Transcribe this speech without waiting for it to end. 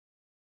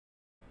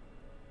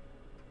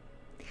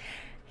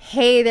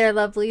Hey there,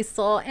 lovely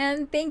soul,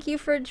 and thank you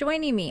for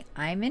joining me.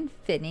 I'm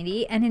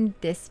Infiniti, and in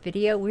this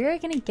video, we're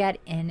going to get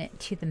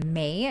into the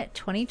May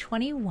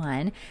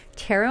 2021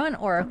 Tarot and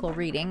Oracle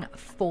reading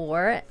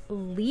for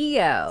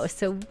Leo.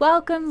 So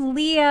welcome,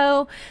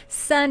 Leo,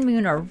 Sun,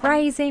 Moon, or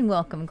Rising.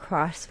 Welcome,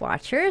 Cross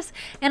Watchers.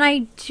 And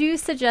I do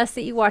suggest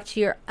that you watch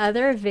your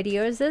other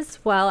videos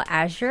as well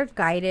as you're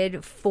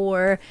guided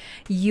for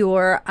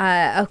your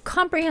a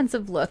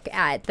comprehensive look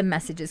at the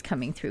messages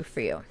coming through for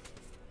you.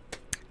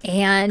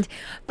 And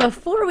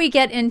before we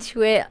get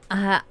into it,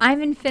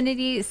 I'm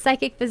Infiniti,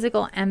 psychic,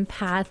 physical,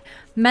 empath,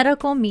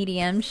 medical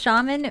medium,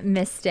 shaman,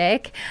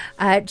 mystic,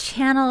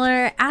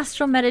 channeler,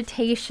 astral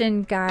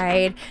meditation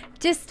guide,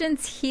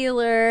 distance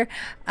healer,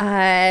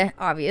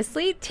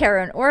 obviously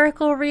tarot and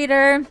oracle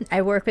reader.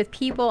 I work with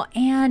people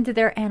and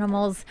their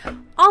animals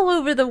all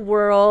over the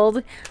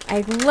world.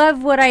 I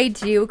love what I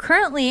do.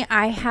 Currently,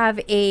 I have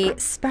a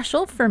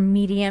special for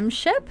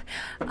mediumship,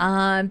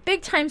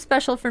 big time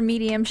special for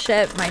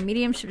mediumship. My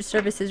mediumship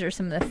services are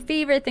some of the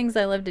favorite things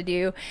I love to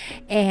do,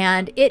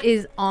 and it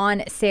is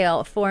on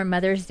sale for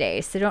Mother's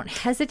Day. So don't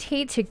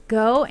hesitate to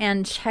go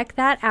and check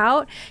that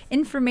out.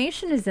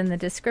 Information is in the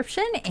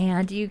description,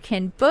 and you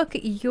can book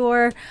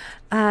your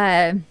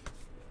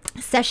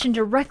session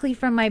directly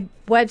from my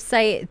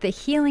website,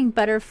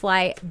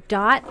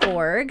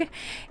 thehealingbutterfly.org,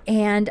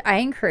 and I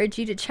encourage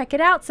you to check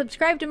it out.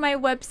 Subscribe to my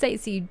website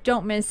so you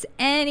don't miss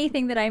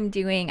anything that I'm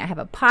doing. I have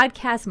a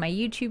podcast, my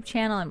YouTube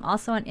channel. I'm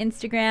also on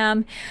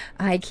Instagram.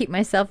 I keep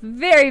myself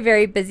very,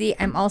 very busy.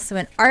 I'm also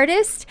an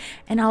artist,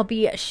 and I'll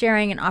be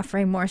sharing and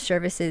offering more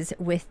services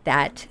with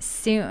that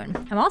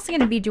soon. I'm also going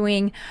to be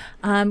doing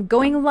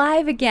going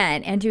live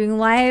again and doing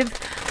live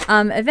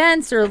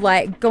events, or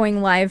like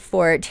going live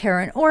for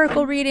tarot and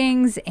oracle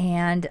readings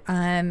and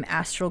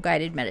astral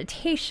guided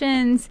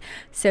meditations,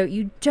 so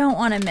you don't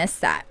want to miss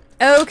that.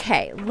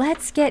 Okay,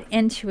 let's get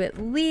into it,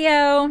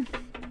 Leo,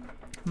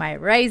 my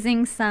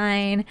rising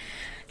sign.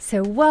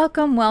 So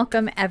welcome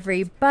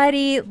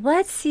everybody.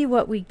 Let's see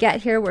what we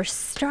get here. We're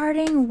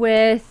starting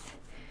with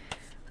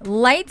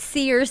Light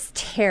Seers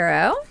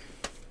Tarot,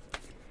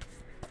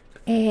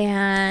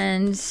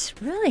 and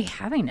really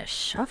having to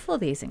shuffle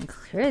these and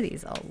clear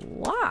these a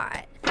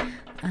lot.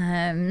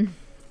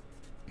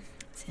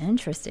 It's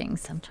interesting.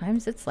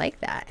 Sometimes it's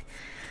like that.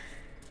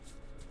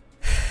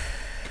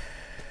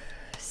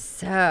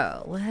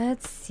 So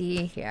let's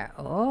see here.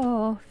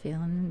 Oh,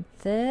 feeling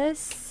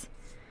this.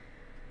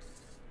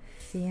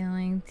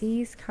 Feeling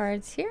these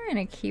cards here. I'm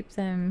going to keep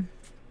them.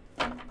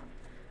 Let's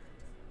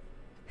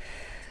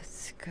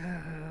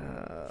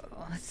go.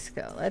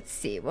 Let's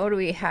see. What do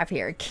we have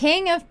here?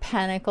 King of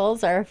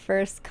Pentacles, our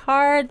first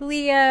card,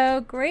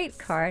 Leo. Great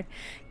card.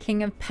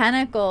 King of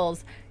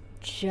Pentacles.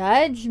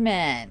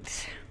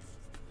 Judgment.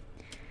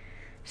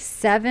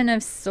 Seven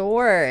of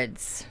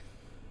Swords.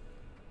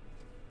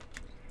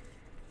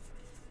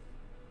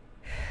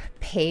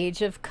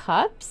 Page of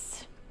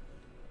Cups.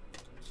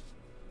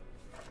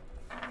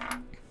 My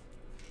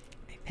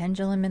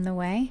pendulum in the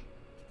way.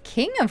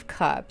 King of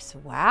Cups.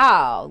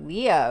 Wow,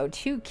 Leo,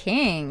 two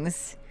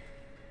kings.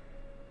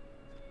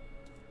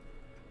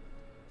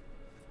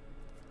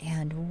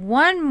 And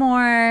one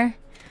more,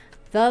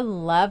 the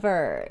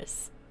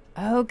Lovers.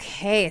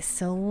 Okay,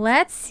 so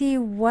let's see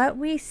what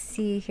we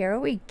see here,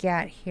 what we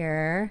get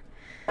here.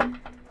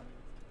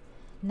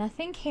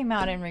 Nothing came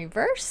out in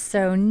reverse,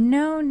 so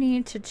no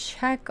need to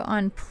check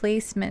on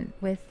placement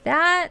with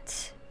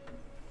that.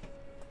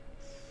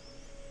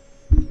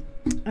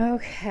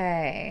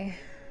 Okay.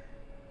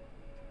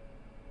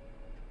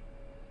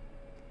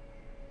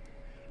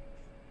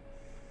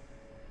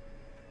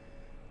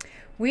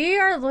 We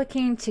are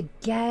looking to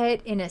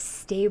get in a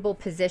stable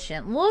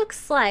position.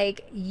 Looks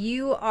like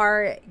you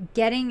are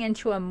getting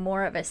into a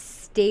more of a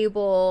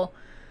stable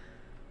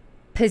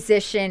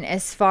position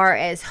as far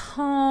as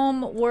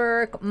home,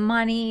 work,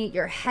 money.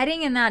 You're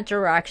heading in that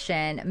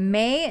direction.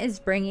 May is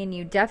bringing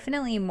you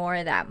definitely more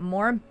of that,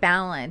 more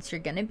balance.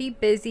 You're going to be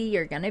busy.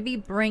 You're going to be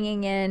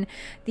bringing in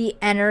the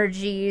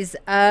energies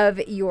of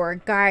your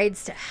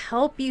guides to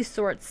help you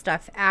sort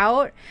stuff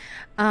out.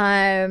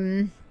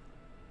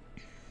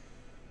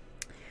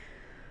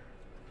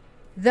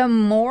 The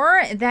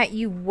more that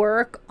you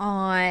work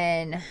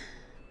on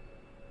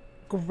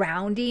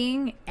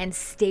grounding and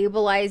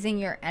stabilizing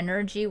your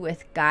energy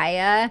with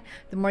Gaia,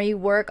 the more you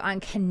work on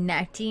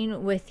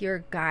connecting with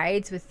your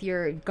guides, with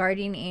your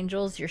guardian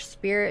angels, your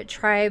spirit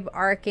tribe,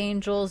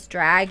 archangels,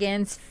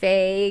 dragons,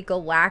 fae,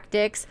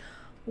 galactics,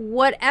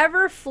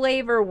 whatever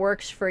flavor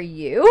works for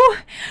you.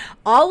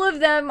 All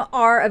of them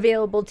are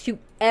available to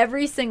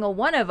every single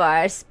one of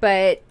us,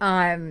 but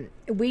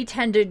we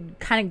tend to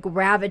kind of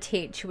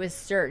gravitate to a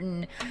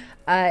certain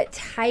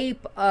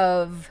type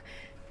of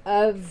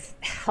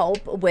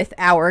help with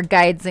our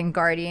guides and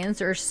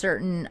guardians, or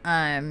certain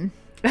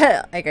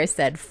like I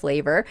said,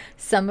 flavor.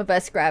 Some of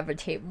us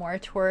gravitate more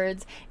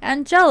towards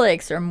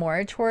angelics, or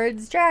more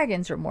towards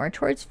dragons, or more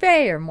towards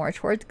fae, or more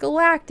towards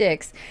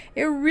galactics.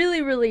 It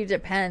really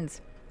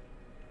depends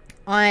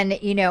on,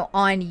 you know,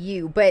 on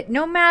you. But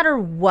no matter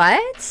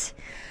what,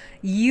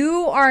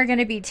 You are going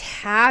to be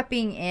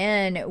tapping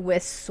in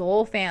with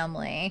soul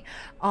family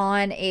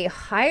on a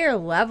higher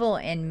level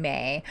in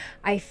May.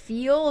 I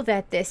feel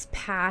that this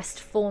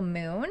past full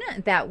moon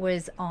that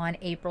was on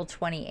April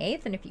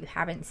 28th, and if you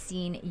haven't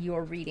seen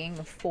your reading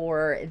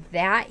for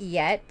that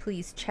yet,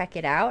 please check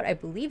it out. I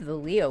believe the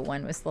Leo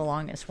one was the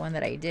longest one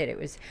that I did. It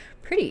was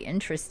pretty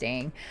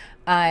interesting.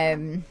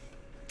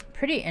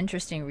 Pretty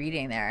interesting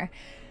reading there.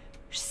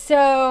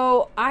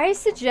 So I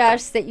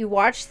suggest that you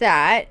watch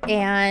that,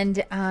 and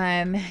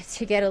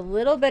to get a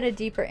little bit of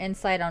deeper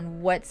insight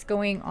on what's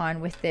going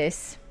on with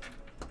this,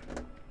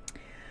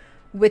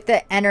 with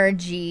the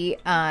energy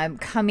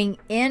coming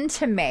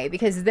into May,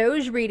 because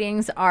those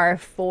readings are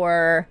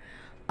for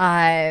oh,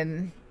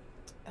 I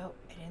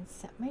didn't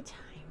set my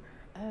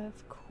timer.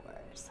 Of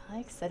course, I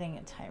like setting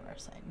a timer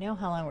so I know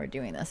how long we're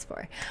doing this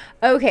for.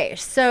 Okay,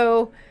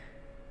 so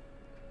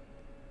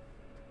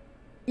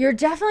you're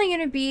definitely going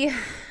to be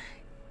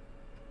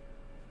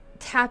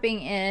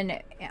tapping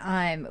in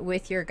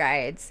with your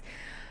guides.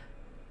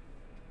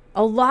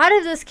 A lot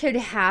of this could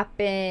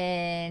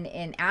happen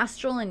in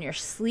astral, in your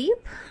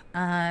sleep.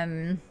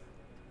 I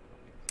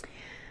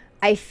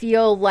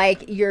feel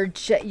like you're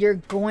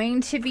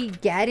going to be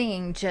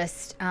getting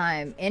just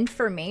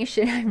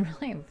information.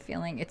 I'm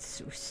feeling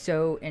it's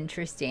so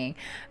interesting.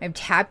 I'm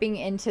tapping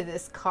into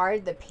this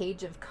card, the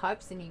Page of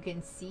Cups, and you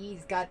can see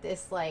he's got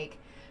this like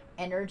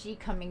energy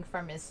coming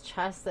from his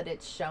chest that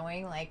it's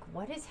showing like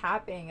what is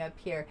happening up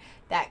here,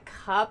 that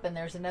cup, and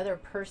there's another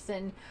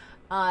person.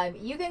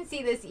 You can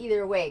see this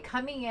either way,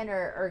 coming in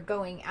or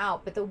going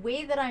out, but the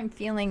way that I'm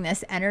feeling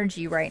this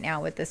energy right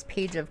now with this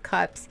Page of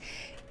Cups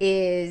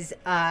is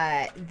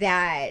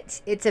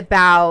that it's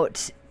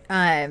about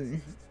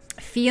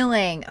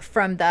feeling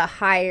from the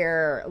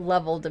higher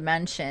level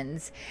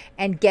dimensions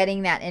and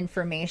getting that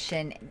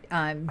information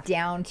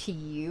down to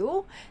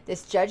you.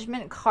 This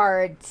Judgment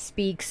card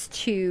speaks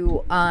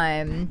to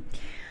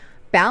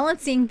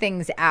balancing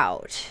things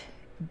out.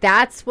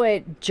 That's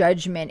what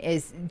judgment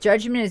is.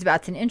 Judgment is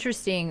about, it's an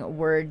interesting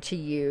word to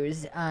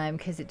use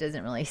because it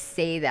doesn't really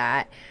say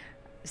that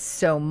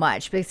so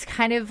much, but it's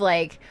kind of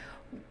like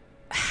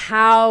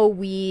how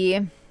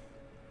we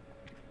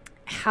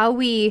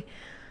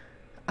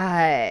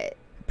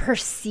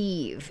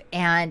perceive,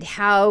 and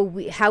how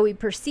we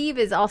perceive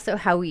is also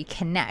how we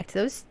connect.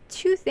 Those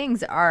two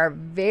things are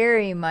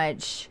very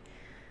much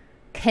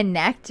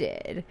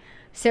connected.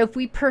 So if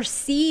we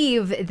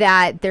perceive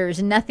that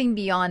there's nothing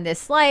beyond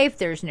this life,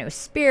 there's no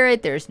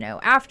spirit, there's no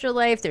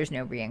afterlife, there's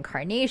no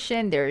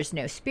reincarnation, there's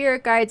no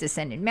spirit guides,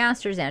 ascended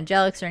masters,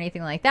 angelics, or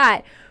anything like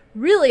that,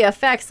 really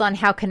affects on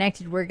how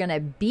connected we're going to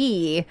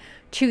be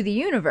to the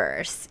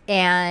universe.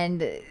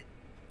 And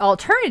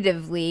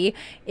alternatively,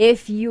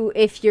 if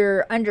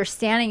your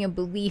understanding and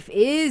belief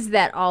is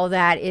that all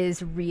that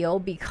is real,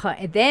 because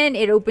then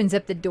it opens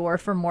up the door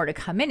for more to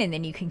come in, and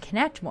then you can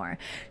connect more.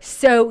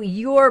 So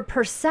your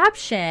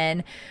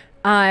perception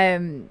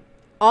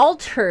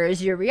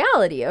alters your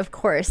reality, of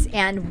course,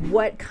 and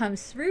what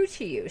comes through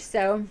to you.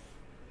 So,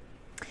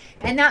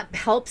 and that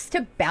helps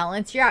to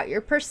balance you out.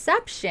 Your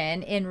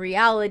perception in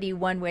reality,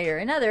 one way or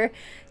another,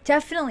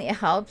 definitely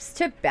helps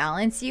to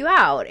balance you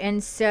out.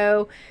 And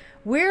so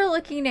we're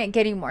looking at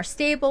getting more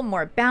stable,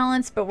 more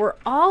balanced, but we're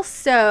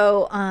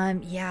also,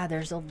 yeah,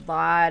 there's a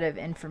lot of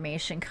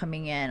information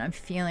coming in. I'm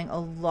feeling a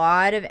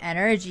lot of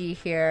energy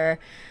here.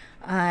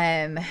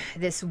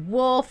 This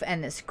wolf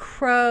and this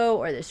crow,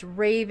 or this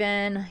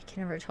raven, I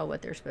can never tell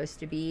what they're supposed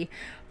to be.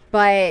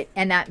 But,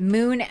 and that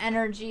moon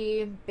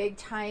energy, big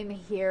time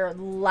here,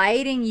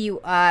 lighting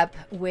you up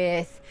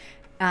with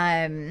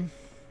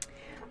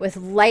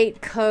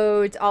light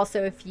codes.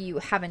 Also, if you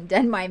haven't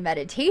done my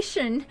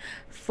meditation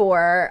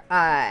for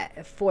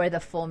the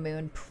full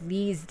moon,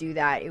 please do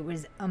that. It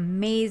was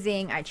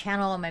amazing. I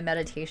channel all my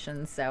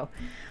meditations, so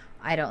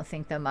I don't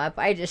think them up.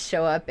 I just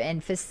show up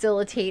and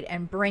facilitate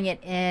and bring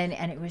it in,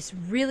 and it was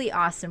really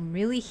awesome,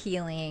 really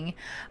healing.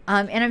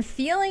 And I'm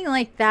feeling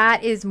like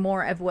that is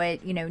more of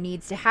what, you know,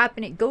 needs to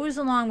happen. It goes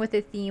along with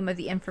the theme of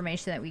the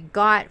information that we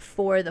got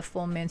for the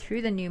full moon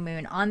through the new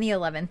moon on the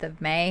 11th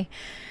of May.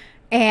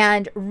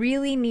 And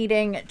really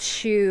needing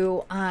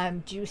to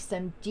do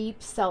some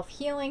deep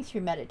self-healing through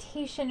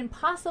meditation, and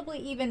possibly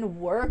even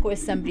work with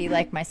somebody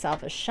like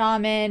myself, a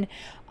shaman,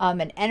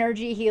 an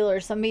energy healer,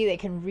 somebody that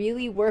can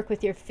really work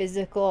with your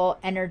physical,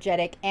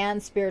 energetic,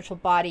 and spiritual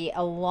body,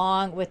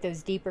 along with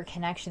those deeper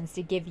connections,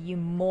 to give you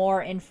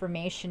more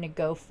information to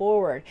go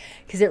forward.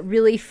 Because it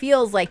really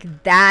feels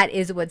like that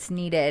is what's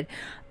needed.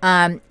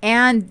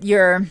 And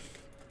your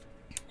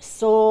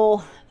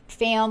soul,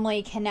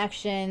 family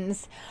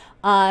connections,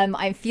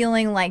 I'm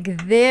feeling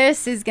like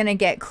this is going to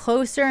get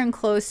closer and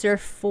closer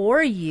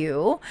for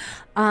you.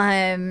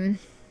 We're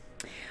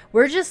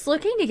just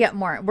looking to get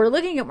more, we're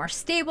looking to get more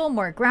stable,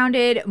 more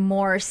grounded,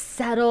 more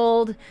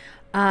settled.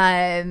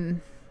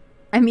 I'm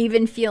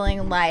even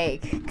feeling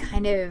like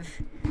kind of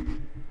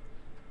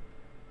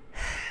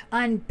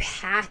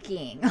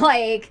unpacking,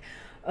 like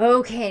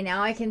okay,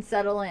 now I can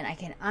settle in, I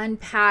can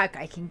unpack,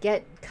 I can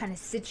get kind of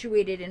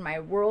situated in my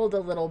world a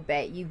little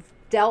bit. You've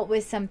dealt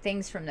with some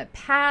things from the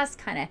past,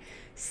 kind of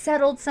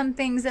settled some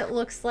things, it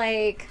looks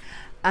like.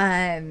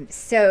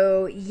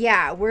 So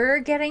yeah, we're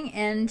getting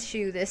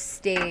into this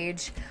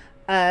stage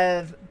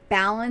of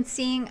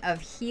balancing,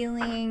 of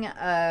healing,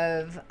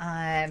 of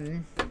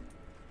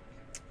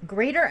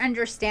greater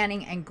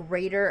understanding and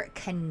greater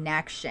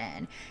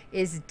connection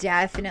is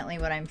definitely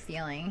what I'm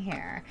feeling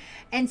here.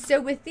 And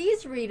so with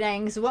these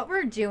readings, what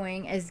we're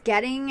doing is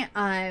getting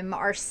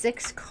our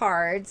 6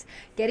 cards,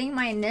 getting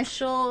my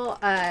initial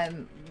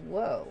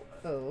whoa,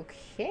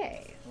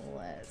 okay,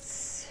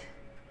 let's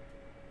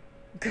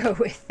go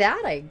with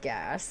that, I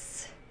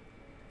guess.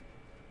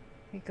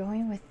 Are we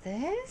going with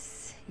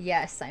this?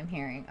 Yes, I'm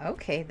hearing.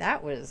 Okay,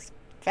 that was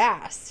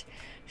fast.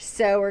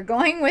 So we're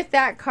going with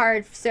that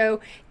card.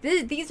 So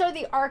these are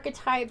the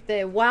archetype,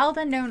 the Wild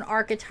Unknown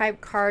Archetype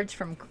cards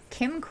from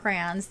Kim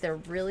Kranz. They're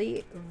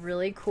really,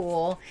 really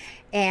cool.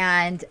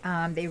 And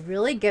they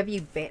really give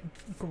you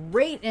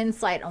great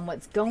insight on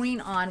what's going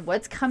on,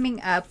 what's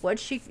coming up,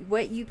 what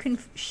you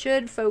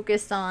should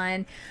focus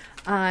on,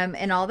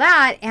 and all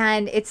that.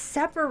 And it's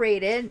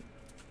separated.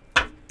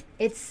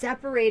 It's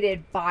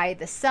separated by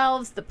the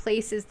selves, the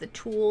places, the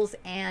tools,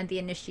 and the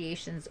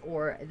initiations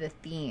or the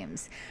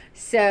themes.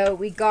 So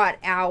we got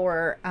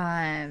our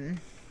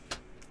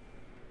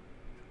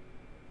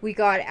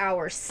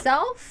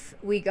self,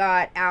 we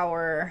got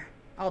our,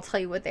 I'll tell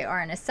you what they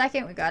are in a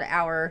second. We got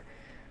our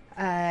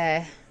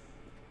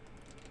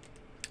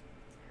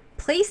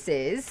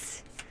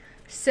places.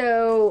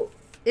 So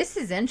this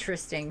is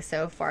interesting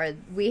so far.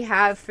 We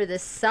have for the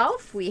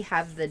self, we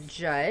have the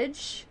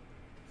judge.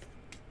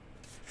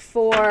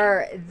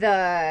 For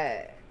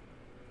the,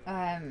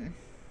 I'm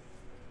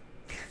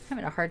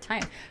having a hard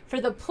time.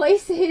 For the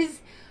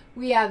places,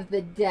 we have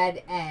the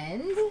dead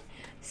end.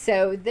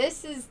 So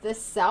this is the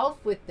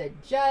self with the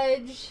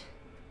judge.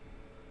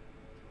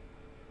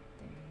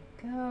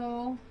 There you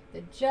go.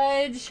 The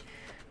judge,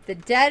 the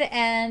dead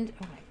end.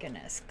 Oh my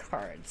goodness,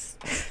 cards.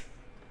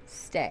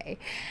 Stay.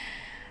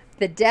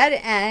 The dead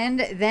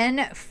end.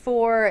 Then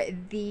for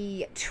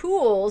the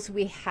tools,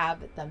 we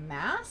have the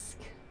mask.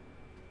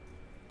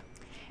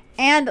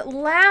 And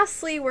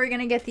lastly, we're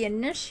going to get the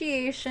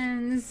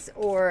initiations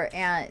or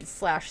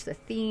slash the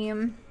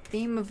theme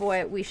of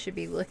what we should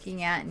be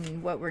looking at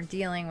and what we're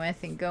dealing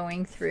with and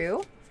going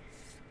through.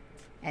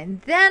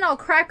 And then I'll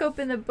crack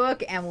open the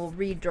book and we'll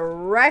read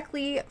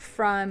directly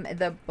from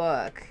the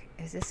book.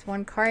 Is this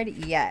one card?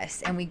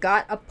 Yes. And we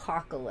got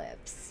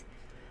Apocalypse.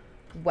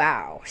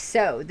 Wow.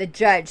 So the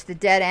judge, the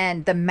dead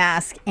end, the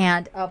mask,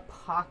 and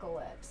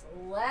Apocalypse.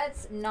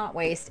 Let's not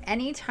waste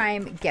any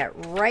time. Get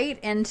right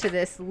into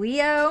this,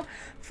 Leo,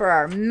 for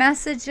our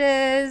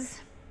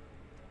messages.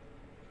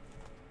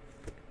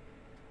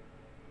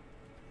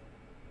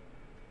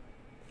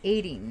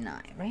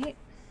 $89, right?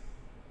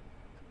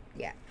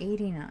 Yeah,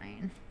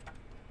 89.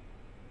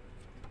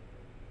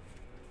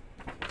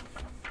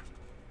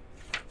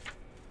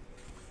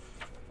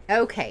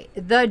 Okay,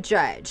 the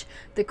judge,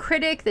 the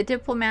critic, the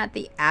diplomat,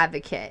 the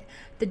advocate.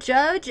 The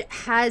judge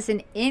has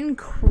an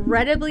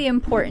incredibly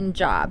important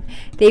job.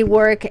 They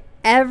work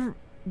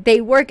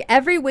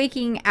every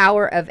waking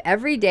hour of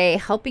every day,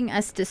 helping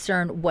us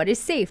discern what is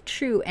safe,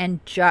 true,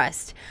 and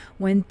just.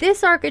 When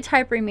this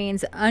archetype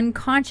remains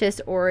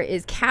unconscious or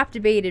is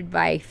captivated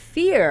by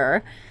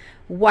fear,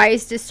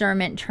 wise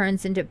discernment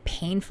turns into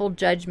painful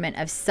judgment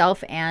of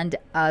self and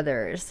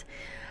others.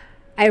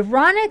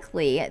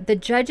 Ironically, the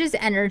judge's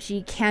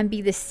energy can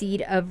be the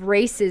seed of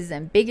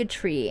racism,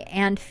 bigotry,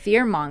 and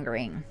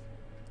fear-mongering.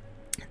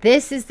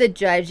 This is the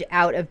judge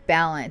out of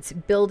balance,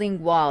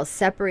 building walls,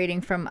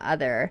 separating from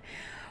other.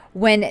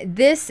 When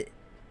this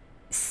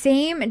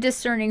same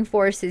discerning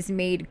force is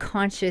made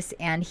conscious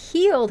and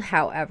healed,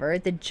 however,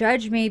 the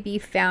judge may be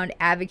found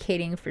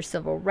advocating for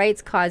civil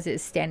rights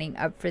causes, standing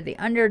up for the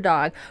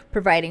underdog,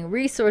 providing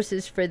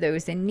resources for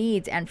those in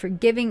need, and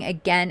forgiving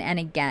again and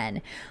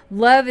again.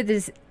 Love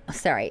is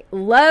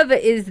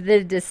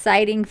the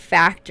deciding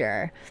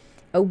factor.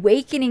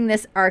 Awakening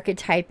this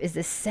archetype is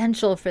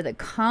essential for the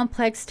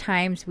complex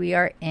times we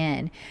are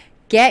in.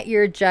 Get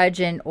your judge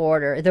in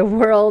order. The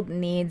world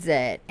needs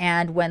it.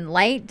 And when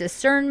light,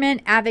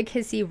 discernment,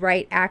 advocacy,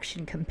 right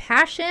action,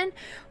 compassion.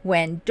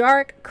 When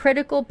dark,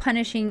 critical,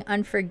 punishing,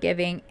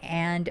 unforgiving,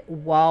 and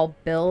wall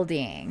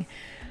building.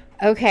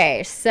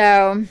 Okay,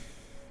 so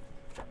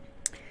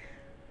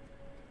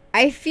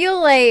I feel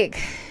like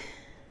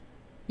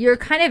you're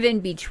kind of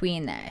in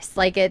between this.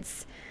 Like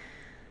it's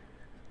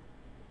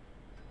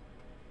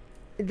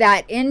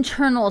that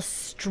internal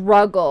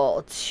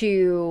struggle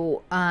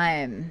to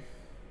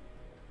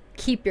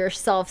keep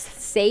yourself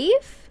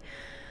safe,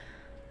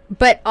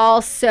 but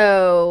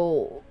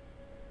also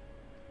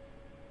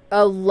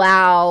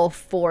allow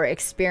for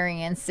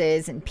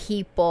experiences and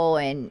people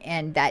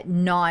and that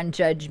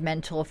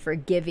non-judgmental,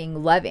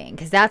 forgiving, loving,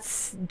 because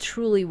that's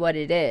truly what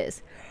it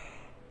is.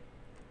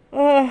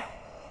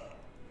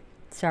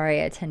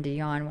 Sorry, I tend to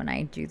yawn when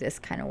I do this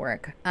kind of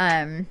work.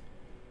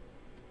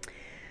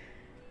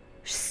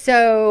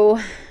 So,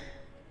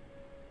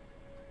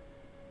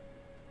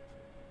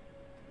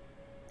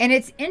 and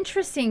it's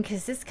interesting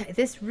because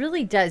this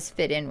really does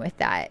fit in with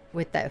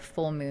that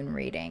full moon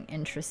reading,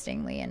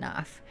 interestingly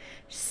enough.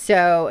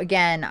 So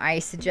again, I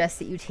suggest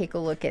that you take a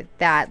look at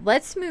that.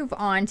 Let's move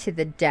on to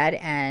the dead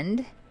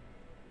end.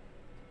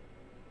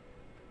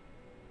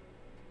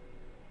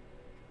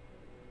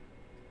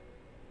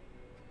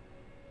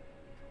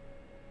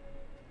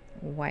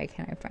 Why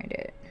can't I find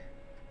it?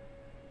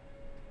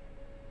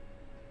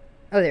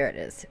 Oh, there it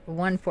is.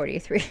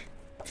 143.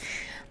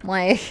 I'm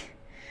like,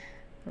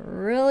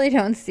 really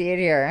don't see it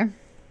here.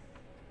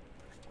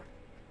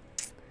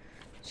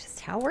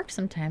 Just how it works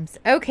sometimes.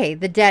 Okay,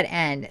 the dead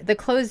end, the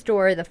closed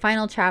door, the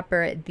final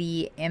chapter,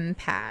 the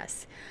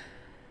impasse.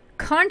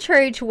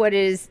 Contrary to what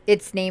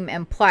its name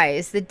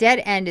implies, the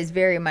dead end is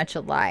very much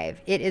alive.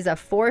 It is a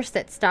force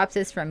that stops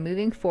us from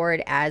moving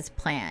forward as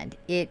planned.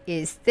 It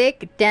is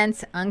thick,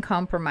 dense,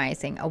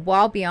 uncompromising, a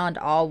wall beyond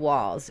all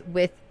walls.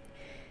 With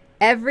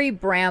every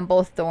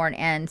bramble, thorn,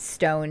 and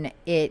stone,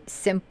 it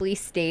simply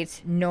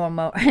states, no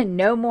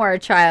more,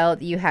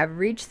 child. You have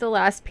reached the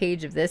last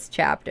page of this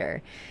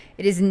chapter.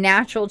 It is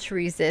natural to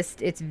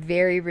resist. It's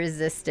very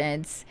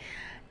resistance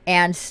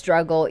and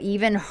struggle,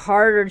 even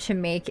harder to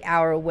make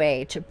our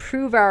way, to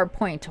prove our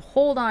point, to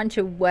hold on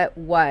to what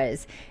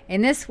was.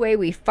 In this way,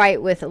 we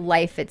fight with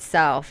life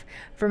itself.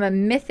 From a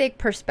mythic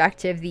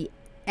perspective, the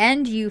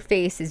end you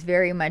face is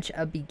very much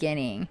a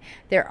beginning.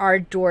 There are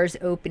doors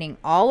opening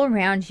all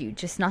around you,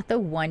 just not the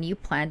one you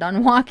planned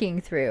on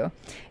walking through.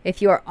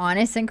 If you are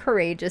honest and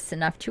courageous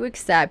enough to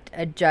accept,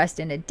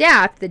 adjust, and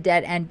adapt, the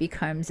dead end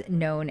becomes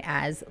known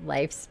as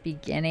life's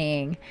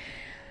beginning.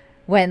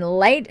 When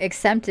light,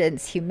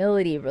 acceptance,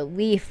 humility,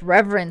 relief,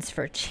 reverence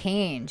for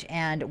change,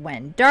 and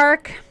when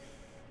dark,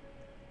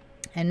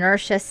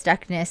 inertia,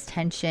 stuckness,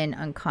 tension,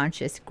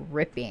 unconscious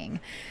gripping.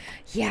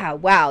 Yeah,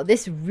 wow,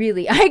 this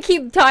really, I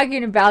keep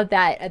talking about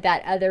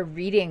that other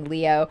reading,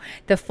 Leo,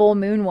 the full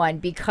moon one,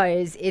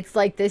 because it's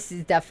like this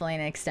is definitely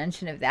an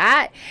extension of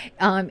that.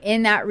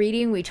 In that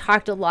reading, we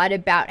talked a lot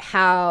about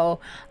how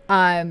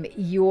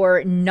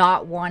you're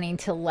not wanting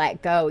to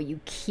let go. You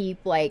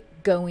keep like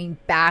going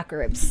back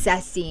or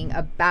obsessing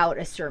about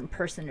a certain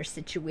person or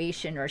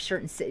situation or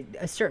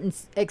a certain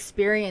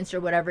experience or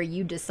whatever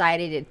you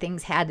decided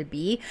things had to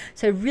be.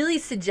 So I really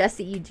suggest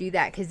that you do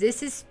that, because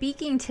this is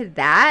speaking to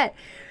that.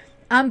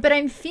 But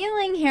I'm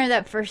feeling here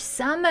that for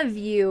some of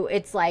you,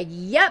 it's like,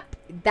 yep,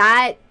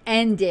 that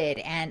ended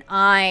and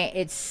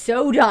it's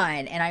so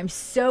done and I'm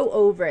so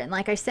over it. And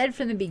like I said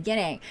from the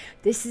beginning,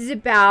 this is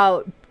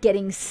about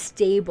getting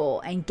stable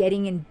and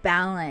getting in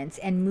balance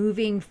and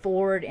moving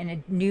forward in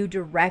a new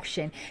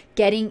direction,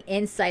 getting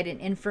insight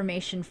and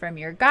information from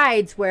your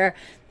guides, where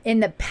in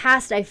the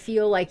past, I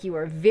feel like you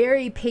were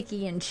very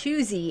picky and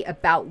choosy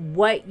about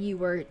what you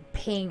were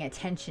paying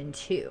attention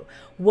to,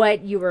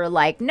 what you were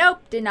like, nope,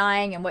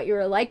 denying, and what you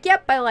were like,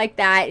 yep, I like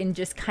that, and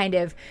just kind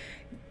of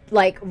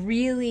like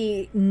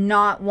really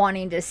not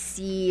wanting to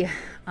see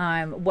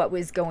what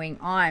was going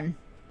on.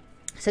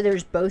 So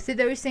there's both of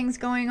those things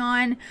going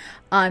on,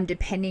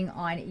 depending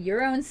on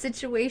your own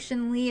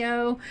situation,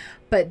 Leo.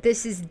 But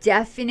this is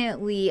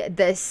definitely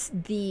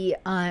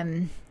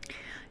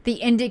the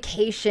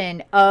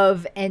indication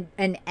of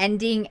an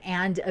ending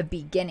and a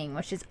beginning,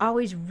 which is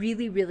always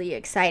really, really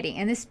exciting.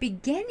 And this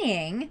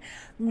beginning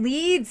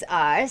leads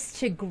us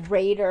to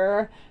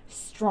greater,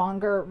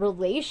 stronger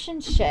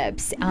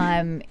relationships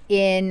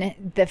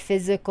in the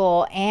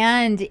physical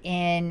and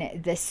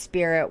in the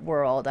spirit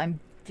world. I'm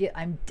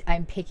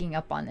picking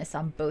up on this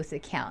on both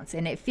accounts,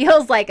 and it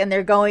feels like, and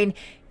they're going,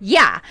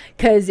 yeah,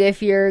 because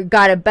if you're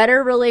got a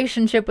better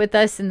relationship with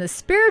us in the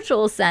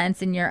spiritual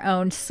sense, in your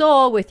own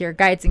soul, with your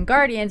guides and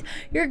guardians,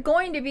 you're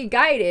going to be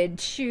guided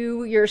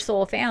to your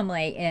soul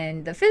family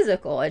in the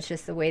physical. It's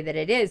just the way that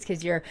it is,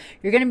 because you're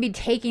going to be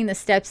taking the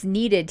steps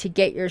needed to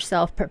get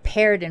yourself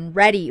prepared and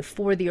ready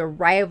for the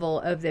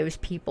arrival of those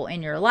people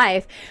in your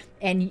life.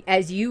 And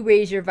as you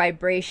raise your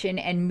vibration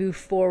and move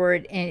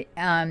forward,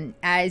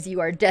 as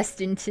you are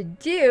destined to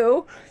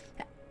do,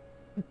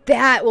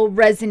 that will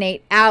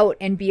resonate out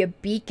and be a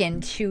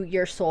beacon to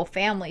your soul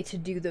family to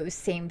do those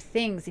same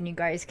things. And you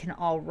guys can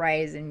all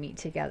rise and meet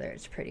together.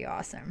 It's pretty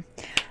awesome.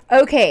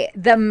 Okay,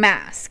 the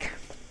mask.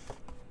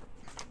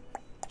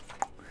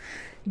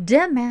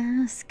 The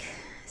mask.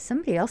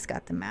 Somebody else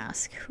got the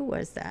mask. Who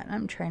was that?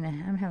 I'm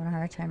having a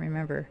hard time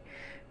remembering.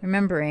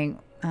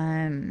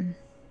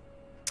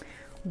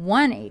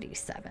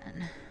 187.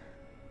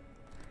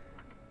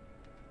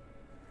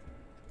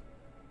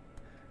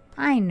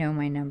 I know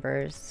my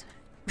numbers.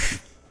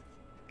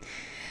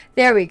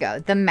 There we go.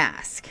 The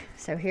mask.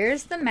 So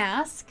here's the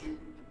mask.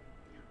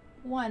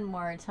 One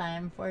more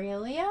time for you,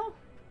 Leo.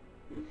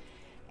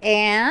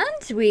 And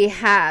we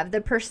have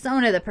the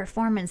persona, the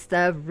performance,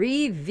 the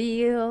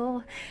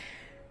reveal.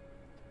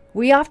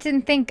 We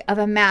often think of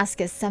a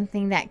mask as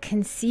something that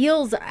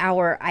conceals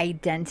our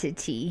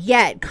identity,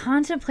 yet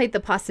contemplate the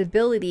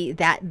possibility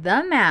that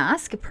the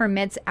mask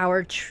permits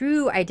our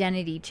true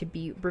identity to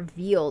be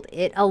revealed.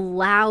 It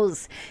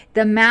allows,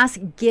 the mask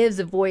gives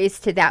voice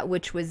to that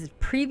which was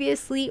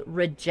previously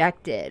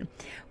rejected.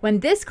 When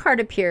this card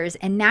appears,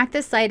 enact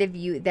the side of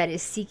you that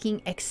is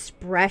seeking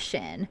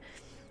expression,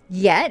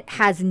 yet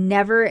has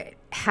never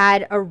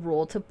had a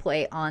role to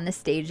play on the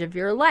stage of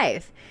your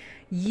life.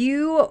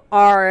 You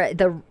are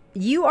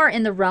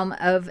in the realm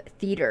of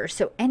theater,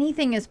 so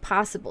anything is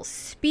possible.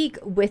 Speak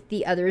with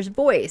the other's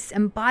voice,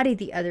 embody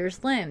the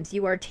other's limbs.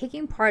 You are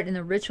taking part in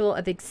the ritual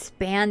of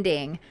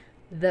expanding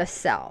the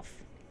self.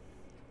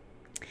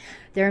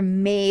 There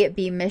may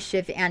be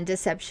mischief and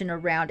deception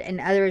around, and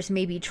others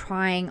may be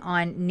trying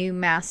on new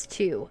masks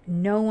too.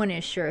 No one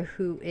is sure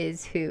who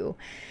is who.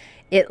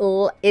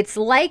 It's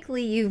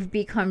likely you've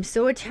become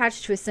so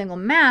attached to a single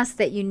mask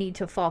that you need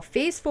to fall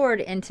face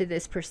forward into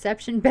this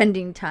perception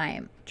bending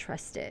time.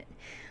 Trust it.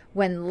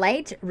 When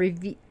light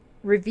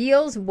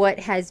reveals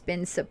what has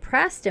been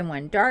suppressed, and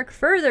when dark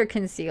further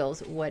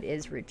conceals what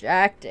is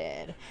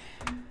rejected.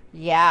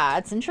 Yeah,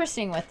 it's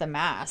interesting with the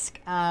mask.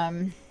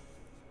 And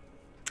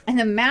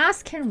the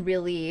mask can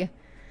really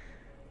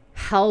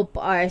help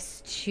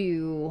us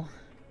to...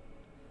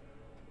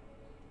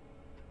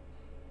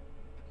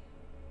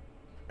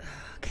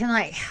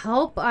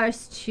 help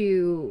us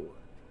to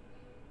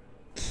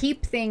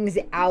keep things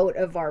out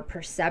of our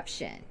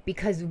perception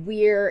because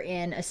we're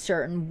in a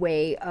certain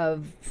way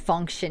of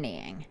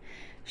functioning.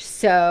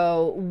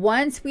 So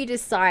once we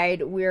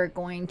decide we're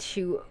going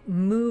to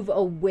move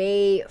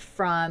away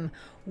from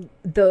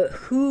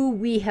who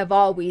we have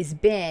always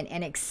been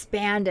and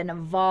expand and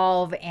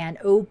evolve and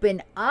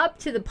open up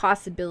to the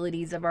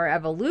possibilities of our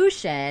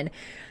evolution,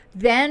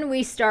 then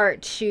we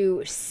start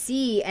to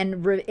see,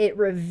 and it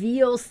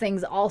reveals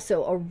things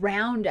also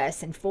around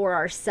us and for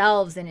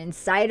ourselves and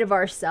inside of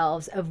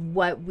ourselves of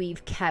what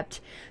we've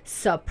kept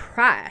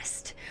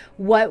suppressed,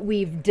 what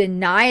we've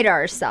denied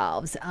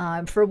ourselves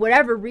for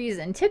whatever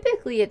reason.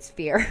 Typically it's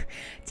fear.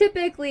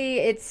 Typically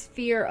it's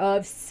fear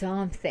of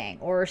something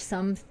or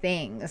some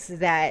things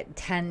that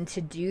tend to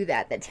do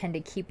that, that tend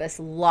to keep us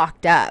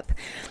locked up.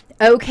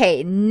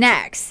 Okay,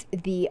 next,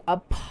 the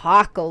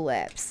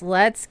apocalypse.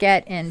 Let's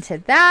get into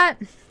that.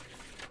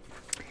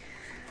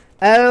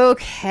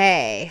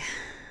 Okay.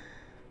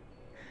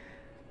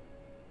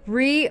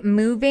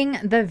 Removing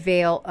the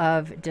veil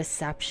of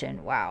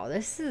deception. Wow,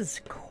 this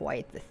is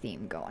quite the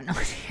theme going on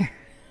here.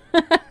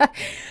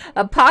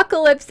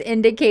 Apocalypse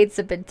indicates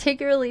a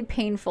particularly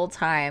painful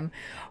time,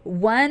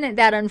 one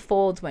that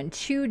unfolds when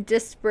two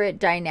disparate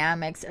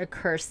dynamics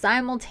occur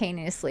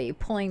simultaneously,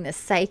 pulling the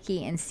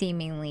psyche in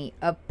seemingly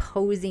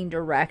opposing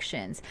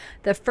directions.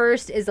 The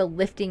first is a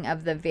lifting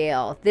of the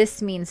veil.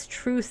 This means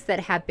truths that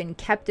have been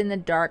kept in the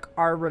dark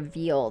are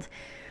revealed,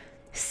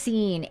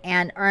 seen,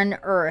 and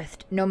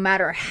unearthed. No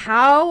matter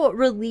how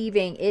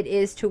relieving it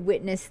is to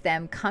witness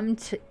them come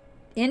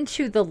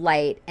into the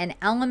light, an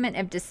element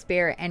of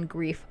despair and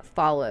grief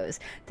follows.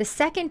 The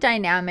second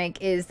dynamic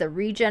is the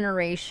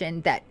regeneration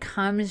that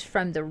comes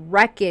from the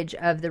wreckage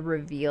of the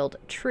revealed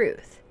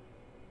truth.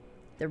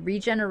 The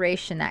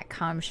regeneration that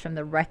comes from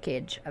the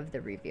wreckage of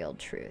the revealed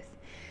truth.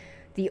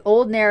 The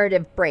old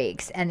narrative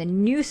breaks and the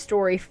new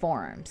story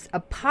forms.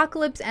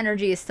 Apocalypse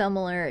energy is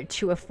similar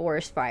to a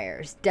forest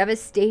fire's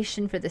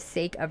devastation for the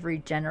sake of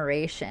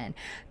regeneration.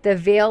 The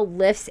veil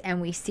lifts and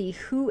we see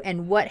who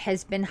and what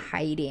has been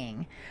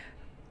hiding.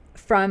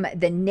 From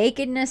the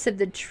nakedness of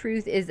the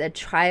truth is a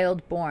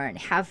child born.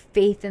 Have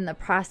faith in the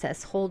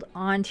process. Hold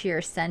on to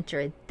your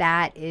center.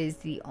 That is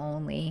the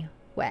only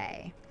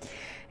way.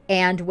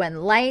 And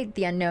when light,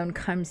 the unknown,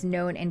 comes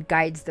known and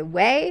guides the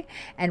way.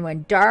 And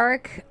when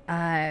dark,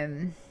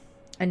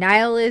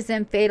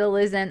 annihilism,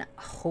 fatalism,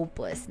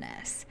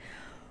 hopelessness.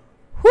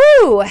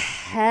 Whew,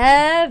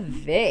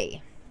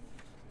 heavy.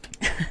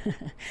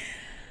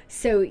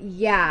 So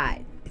yeah,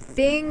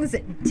 things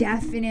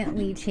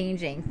definitely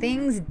changing,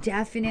 things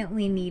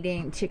definitely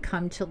needing to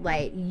come to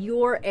light.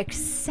 Your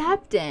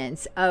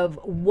acceptance of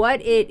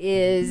what it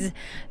is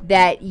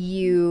that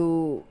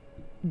you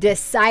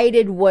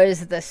decided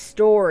was the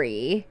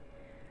story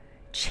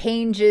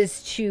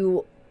changes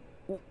to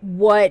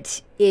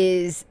what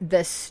is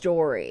the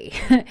story,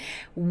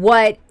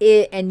 what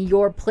it and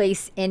your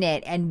place in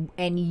it,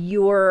 and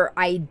your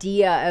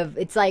idea of,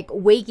 it's like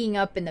waking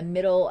up in the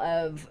middle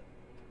of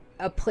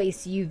a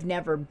place you've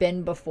never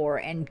been before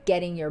and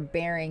getting your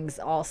bearings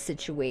all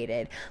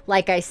situated.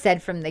 Like I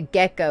said from the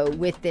get-go,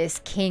 with this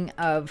King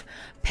of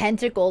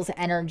Pentacles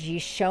energy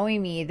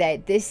showing me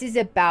that this is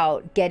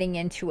about getting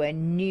into a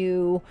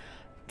new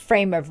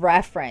frame of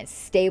reference,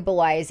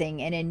 stabilizing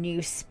in a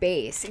new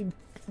space,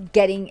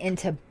 getting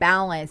into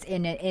balance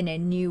in a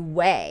new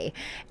way.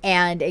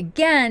 And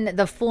again,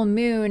 the full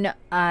moon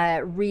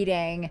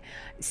reading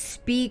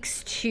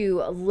speaks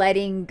to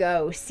letting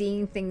go,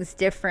 seeing things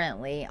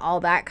differently, all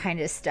that kind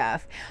of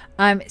stuff.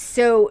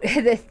 So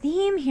the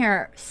theme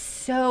here,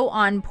 so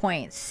on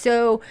point,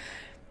 so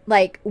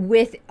like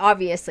with,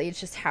 obviously it's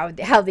just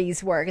how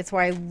these work. It's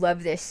why I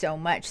love this so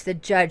much. The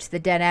Judge, the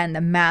Dead End,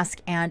 the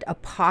Mask, and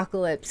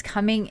Apocalypse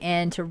coming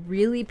in to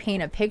really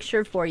paint a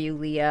picture for you,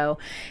 Leo.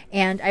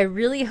 And I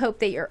really hope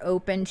that you're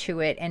open to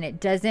it, and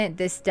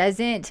this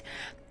doesn't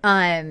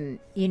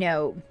you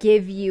know,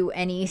 give you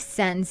any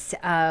sense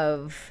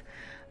of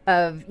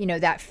you know,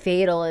 that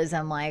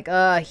fatalism, like,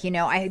 you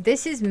know,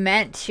 this is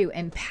meant to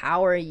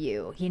empower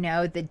you. You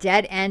know, the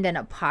Dead End and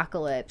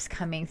Apocalypse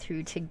coming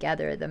through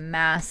together, the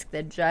Mask,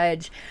 the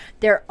Judge,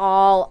 they're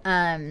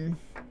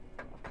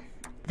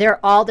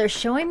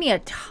showing me a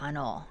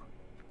tunnel.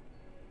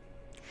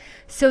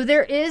 So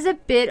there is a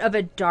bit of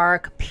a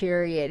dark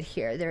period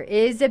here. There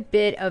is a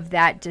bit of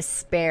that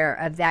despair,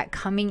 of that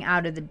coming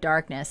out of the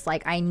darkness.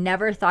 Like, I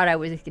never thought I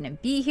was going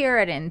to be here.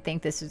 I didn't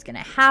think this was going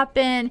to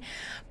happen.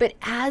 But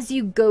as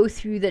you go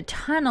through the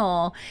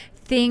tunnel,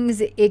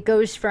 it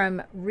goes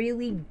from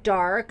really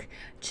dark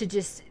to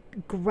just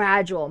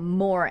gradual,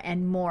 more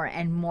and more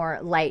and more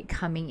light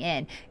coming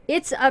in.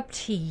 It's up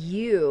to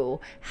you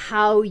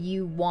how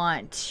you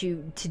want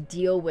to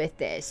deal with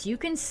this. You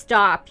can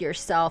stop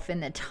yourself in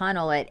the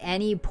tunnel at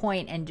any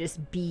point and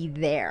just be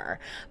there,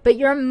 but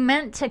you're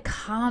meant to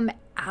come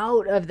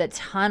out of the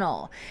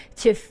tunnel,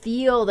 to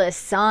feel the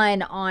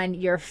sun on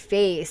your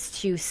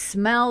face, to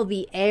smell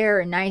the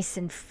air nice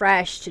and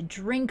fresh, to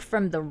drink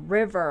from the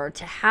river,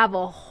 to have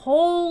a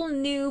whole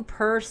new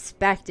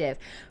perspective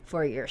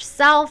for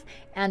yourself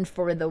and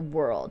for the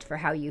world, for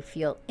how you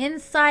feel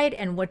inside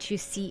and what you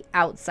see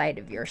outside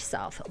of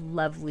yourself.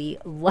 Lovely,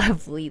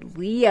 lovely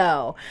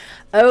Leo.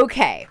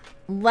 Okay,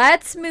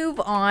 let's move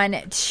on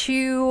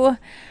to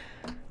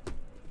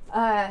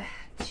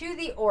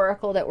the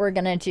oracle that we're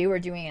gonna do. We're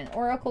doing an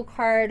oracle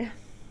card,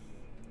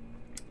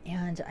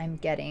 and I'm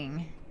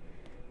getting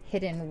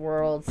Hidden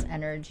Worlds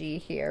energy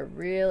here.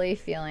 Really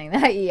feeling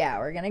that. Yeah,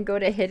 we're gonna go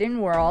to Hidden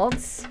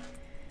Worlds.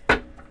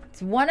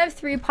 It's one of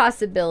 3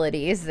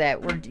 possibilities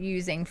that we're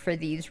using for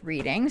these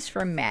readings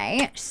for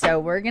May. So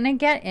we're gonna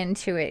get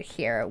into it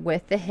here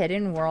with the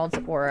Hidden Worlds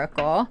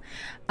oracle.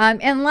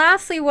 And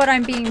lastly, what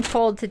I'm being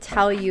told to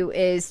tell you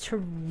is to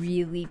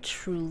really,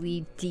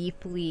 truly,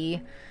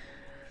 deeply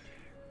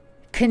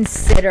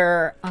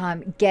consider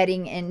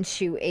getting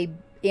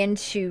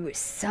into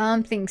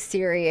something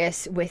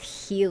serious with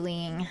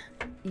healing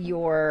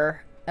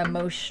your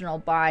emotional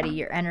body,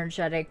 your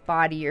energetic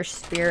body, your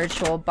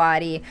spiritual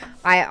body.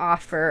 I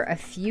offer a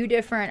few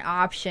different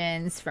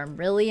options, from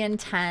really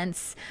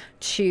intense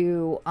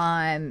to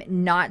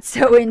not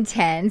so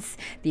intense.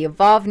 The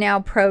Evolve Now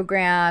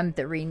program,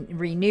 the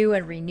Renew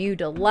and Renew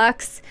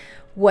Deluxe.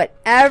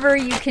 Whatever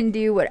you can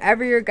do,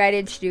 whatever you're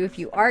guided to do. If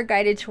you are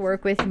guided to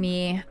work with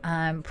me,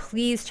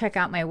 please check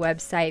out my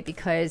website,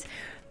 because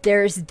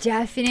there's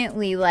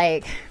definitely,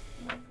 like,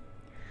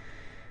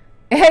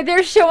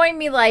 they're showing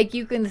me like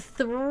you can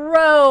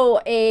throw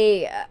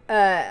a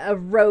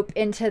rope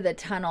into the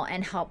tunnel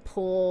and help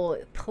pull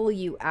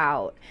you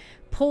out.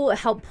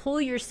 Help pull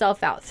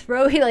yourself out.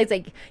 Throw,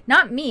 like,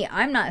 not me.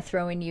 I'm not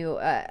throwing you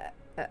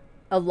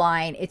a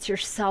line. It's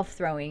yourself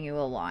throwing you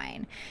a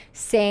line,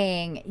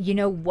 saying, you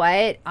know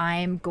what,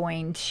 I'm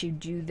going to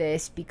do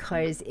this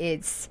because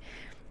it's,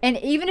 and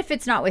even if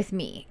it's not with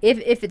me,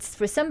 if it's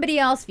for somebody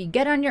else, if you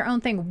get on your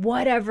own thing,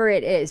 whatever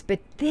it is,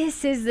 but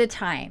this is the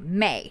time.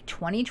 May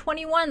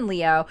 2021,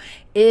 Leo,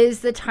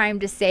 is the time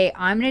to say,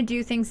 I'm going to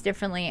do things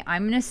differently.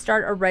 I'm going to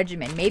start a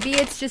regimen. Maybe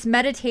it's just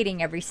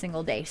meditating every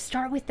single day.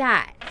 Start with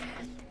that.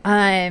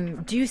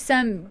 Do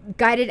some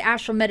guided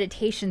astral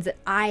meditations that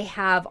I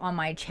have on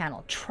my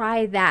channel.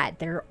 Try that.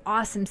 They're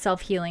awesome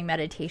self-healing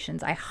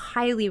meditations. I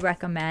highly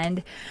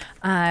recommend.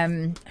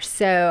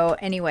 So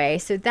anyway,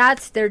 so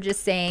they're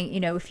just saying, you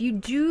know, if you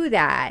do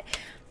that,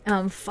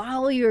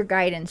 follow your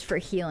guidance for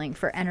healing,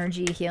 for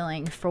energy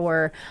healing,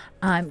 for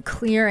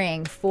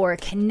clearing, for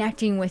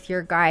connecting with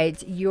your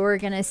guides, you're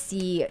going to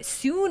see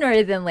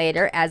sooner than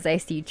later, as I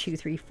see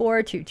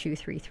 234,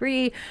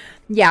 2233.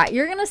 Yeah,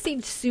 you're going to see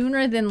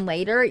sooner than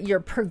later your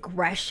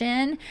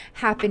progression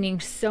happening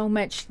so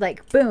much,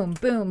 like boom,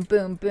 boom,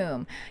 boom,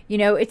 boom. You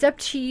know, it's up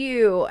to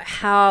you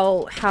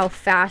how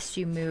fast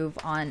you move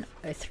on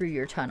through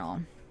your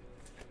tunnel.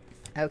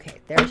 Okay,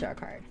 there's our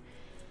card.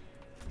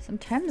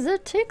 Sometimes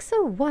it takes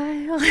a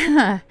while.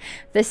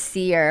 The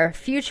Seer,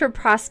 future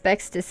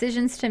prospects,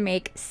 decisions to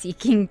make,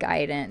 seeking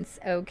guidance.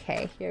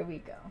 Okay, here we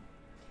go.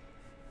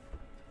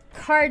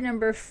 Card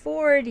number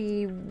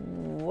 40,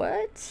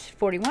 what?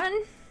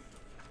 41?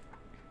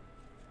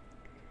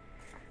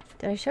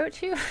 Did I show it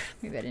to you?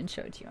 Maybe I didn't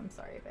show it to you. I'm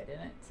sorry if I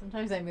didn't.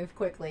 Sometimes I move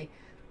quickly.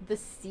 The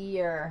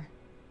Seer.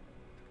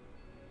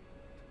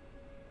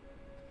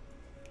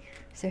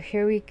 So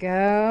here we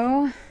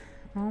go.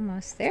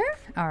 Almost there.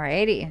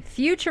 Alrighty.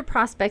 Future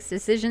prospects,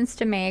 decisions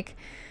to make,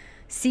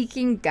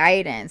 seeking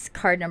guidance.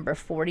 Card number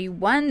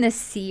 41, the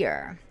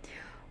Seer.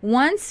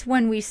 Once,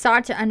 when we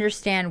sought to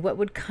understand what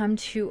would come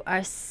to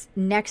us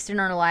next in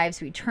our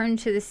lives, we turned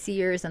to the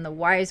seers and the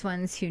wise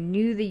ones who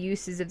knew the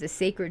uses of the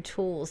sacred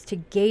tools to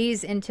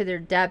gaze into their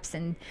depths,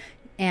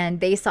 and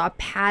they saw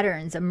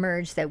patterns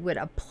emerge that would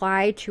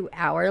apply to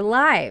our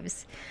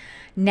lives.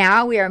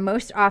 Now we are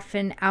most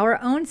often our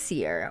own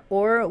seer,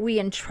 or we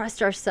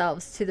entrust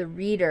ourselves to the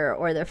reader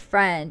or the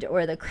friend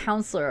or the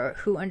counselor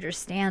who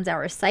understands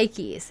our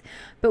psyches.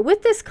 But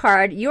with this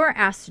card, you are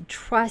asked to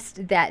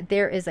trust that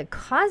there is a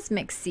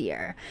cosmic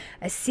seer,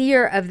 a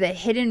seer of the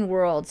hidden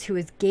worlds who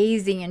is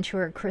gazing into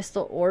her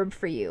crystal orb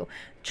for you.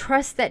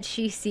 Trust that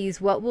she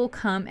sees what will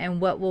come and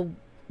what will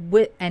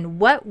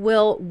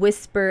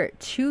whisper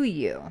to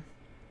you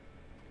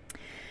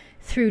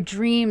through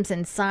dreams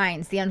and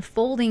signs, the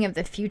unfolding of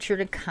the future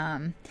to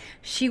come.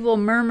 She will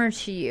murmur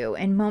to you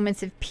in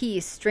moments of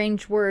peace,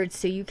 strange words,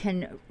 so you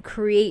can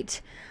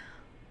create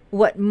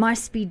what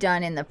must be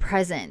done in the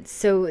present,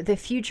 so the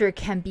future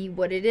can be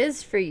what it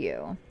is for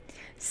you.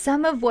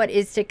 Some of what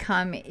is to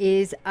come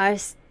is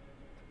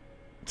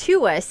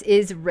to us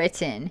is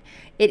written.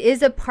 It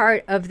is a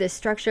part of the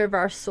structure of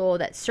our soul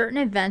that certain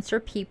events or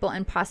people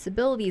and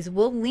possibilities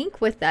will link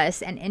with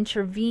us and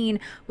intervene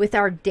with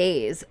our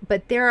days.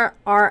 But there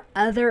are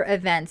other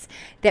events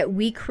that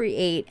we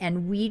create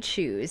and we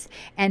choose.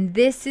 And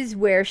this is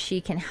where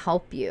she can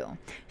help you.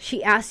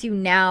 She asks you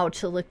now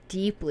to look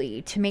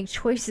deeply, to make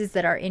choices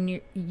that are in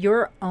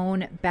your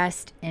own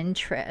best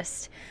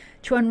interest,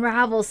 to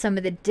unravel some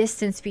of the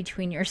distance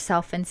between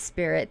yourself and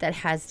spirit that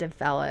has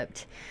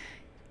developed.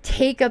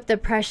 Take up the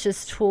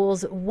precious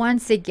tools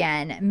once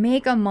again.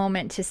 Make a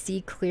moment to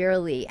see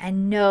clearly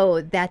and know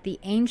that the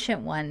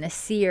Ancient One, the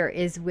Seer,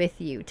 is with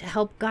you to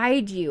help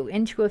guide you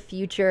into a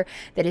future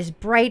that is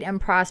bright and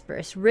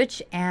prosperous,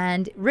 rich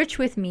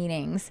with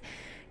meanings.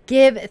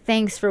 Give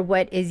thanks for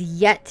what is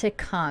yet to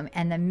come,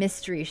 and the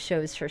mystery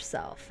shows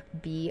herself.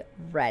 Be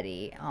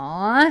ready.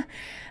 Aww.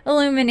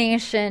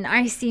 Illumination.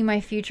 I see my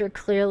future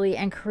clearly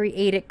and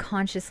create it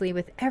consciously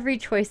with every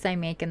choice I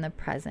make in the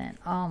present.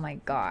 Oh my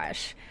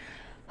gosh.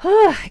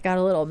 I got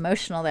a little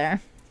emotional there.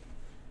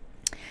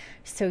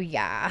 So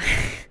yeah,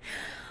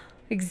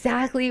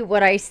 exactly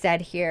what I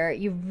said here.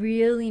 You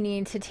really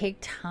need to take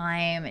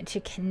time to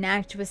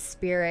connect with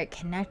spirit,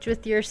 connect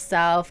with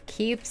yourself.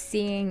 Keep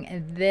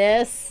seeing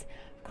this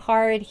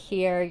card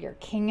here, your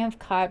King of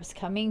Cups,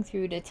 coming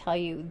through to tell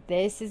you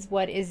this is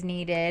what is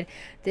needed.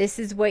 This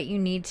is what you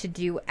need to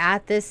do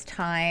at this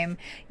time.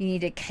 You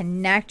need to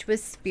connect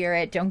with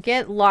spirit. Don't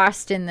get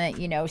lost in the,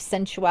 you know,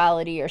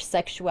 sensuality or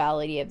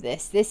sexuality of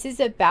this. This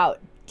is about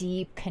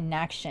deep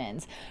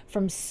connections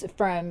from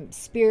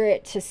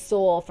spirit to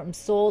soul, from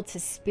soul to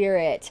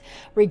spirit,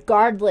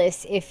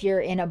 regardless if you're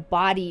in a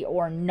body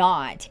or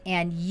not.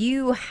 And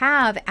you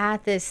have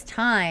at this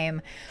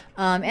time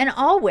and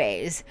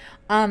always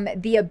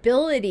the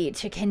ability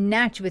to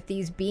connect with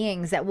these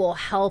beings that will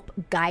help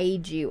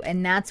guide you.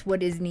 And that's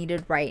what is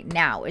needed right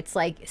now. It's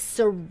like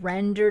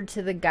surrender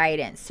to the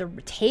guidance. So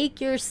take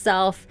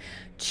yourself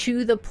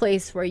to the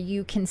place where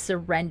you can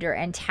surrender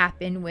and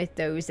tap in with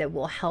those that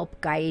will help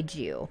guide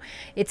you.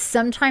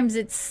 Sometimes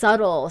it's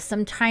subtle,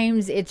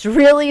 sometimes it's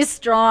really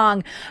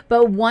strong,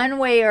 but one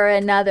way or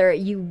another,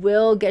 you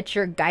will get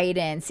your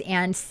guidance.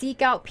 And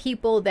seek out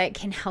people that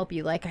can help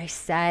you. Like I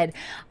said,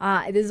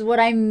 this is what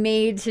I'm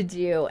made to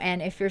do.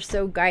 And if you're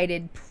so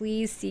guided,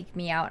 please seek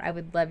me out. I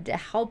would love to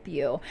help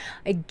you.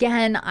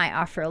 Again, I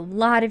offer a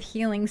lot of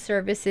healing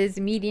services,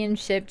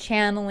 mediumship,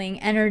 channeling,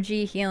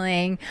 energy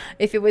healing.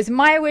 If it was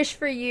my wish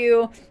for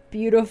you,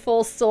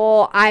 beautiful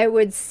soul, I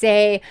would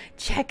say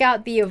check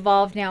out the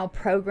Evolve Now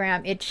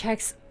program. It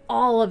checks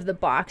all of the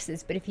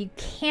boxes. But if you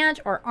can't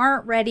or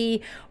aren't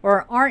ready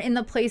or aren't in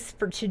the place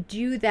to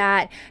do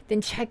that,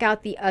 then check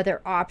out the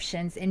other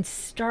options and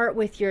start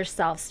with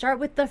yourself. Start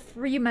with the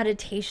free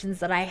meditations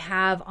that I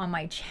have on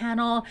my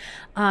channel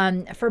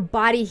for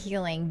body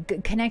healing,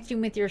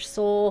 connecting with your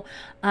soul,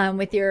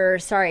 with your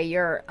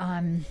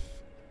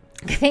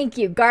thank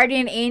you,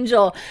 guardian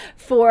angel,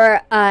 for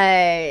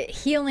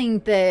healing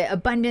the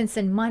abundance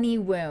and money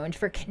wound,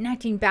 for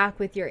connecting back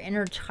with your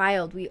inner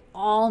child. We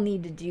all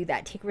need to do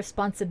that. Take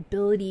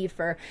responsibility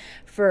for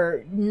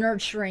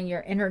nurturing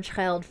your inner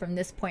child from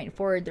this point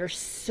forward. There's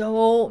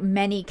so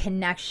many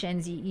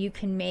connections you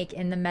can make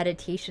in the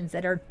meditations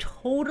that are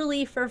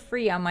totally for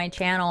free on my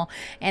channel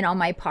and on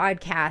my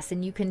podcast,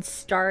 and you can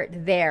start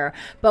there.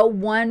 But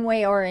one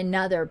way or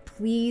another,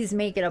 please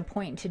make it a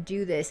point to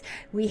do this.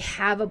 We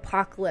have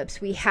Apocalypse.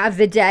 We have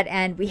the Dead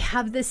End. We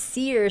have the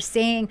Seer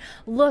saying,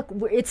 look,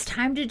 it's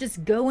time to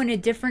just go in a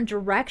different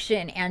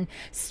direction and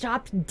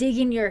stop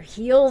digging your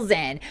heels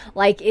in.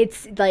 Like,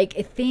 it's like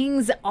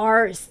things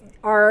are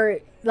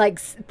like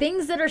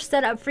things that are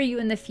set up for you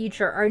in the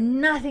future are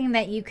nothing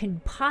that you can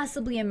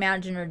possibly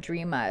imagine or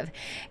dream of,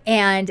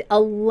 and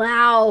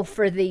allow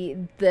for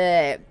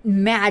the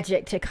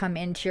magic to come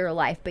into your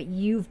life. But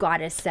you've got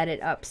to set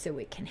it up so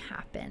it can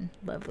happen.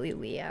 Lovely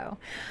Leo.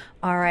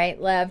 All right,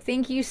 love,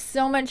 thank you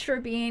so much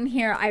for being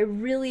here. I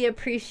really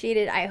appreciate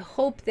it. I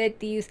hope that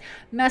these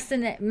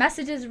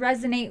messages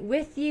resonate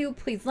with you.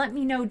 Please let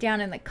me know down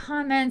in the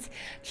comments.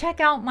 Check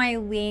out my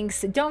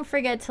links. Don't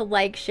forget to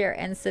like, share,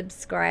 and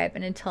subscribe.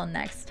 And until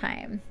next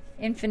time,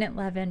 infinite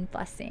love and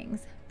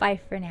blessings.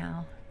 Bye for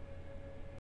now.